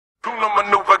Tuna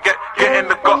maneuver, get in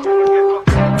the gut.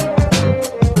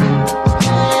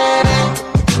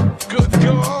 Good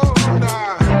God,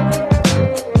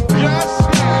 yes,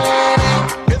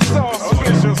 it's all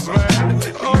suspicious, man.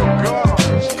 Oh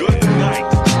gosh, good night.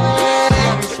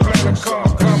 Splinter car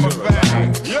coming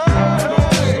back.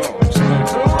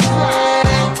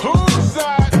 Who's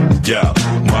that? Yeah,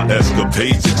 my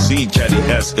escapades exceed caddy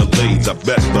escalades. I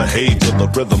best behave to the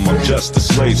rhythm, I'm just a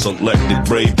slave. Selected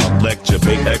brave, I lecture,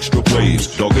 make extra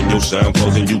waves. Dogging your sound,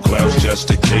 causing you clowns just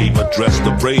to cave. Address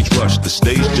the rage rush, the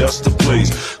stage just a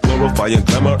blaze. Glorifying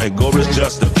glamour and gore is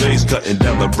just a phase. Cutting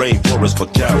down the rainforest for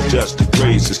cows just to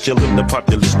graze. It's killing the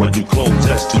populace when you clone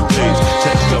test 2 days.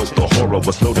 Text tells the horror,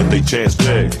 but know that they chance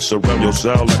big. Surround your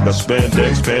sound like a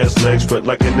spandex, pants legs spread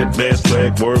like an advanced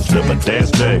flag. Words never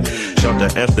dance bag. Shout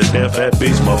to Amsterdam, fat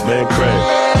beats, my man Craig.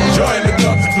 Join the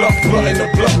nuts, bluff, blowing the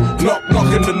bluff.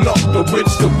 Knocking the knock, the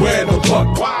witch, the wear, the buck.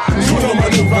 Tuna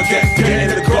maneuver, get in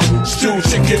the cup. Stew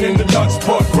chicken in the Dutch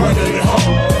pot, running it hot.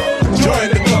 Join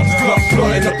the nuts, bluff,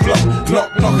 blowing the bluff.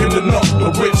 Knocking the knock, the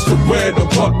witch, the wear, the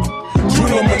buck.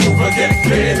 Tuna maneuver, get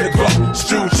in the cup.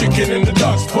 Stew chicken in the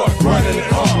Dutch pot, running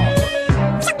it hot.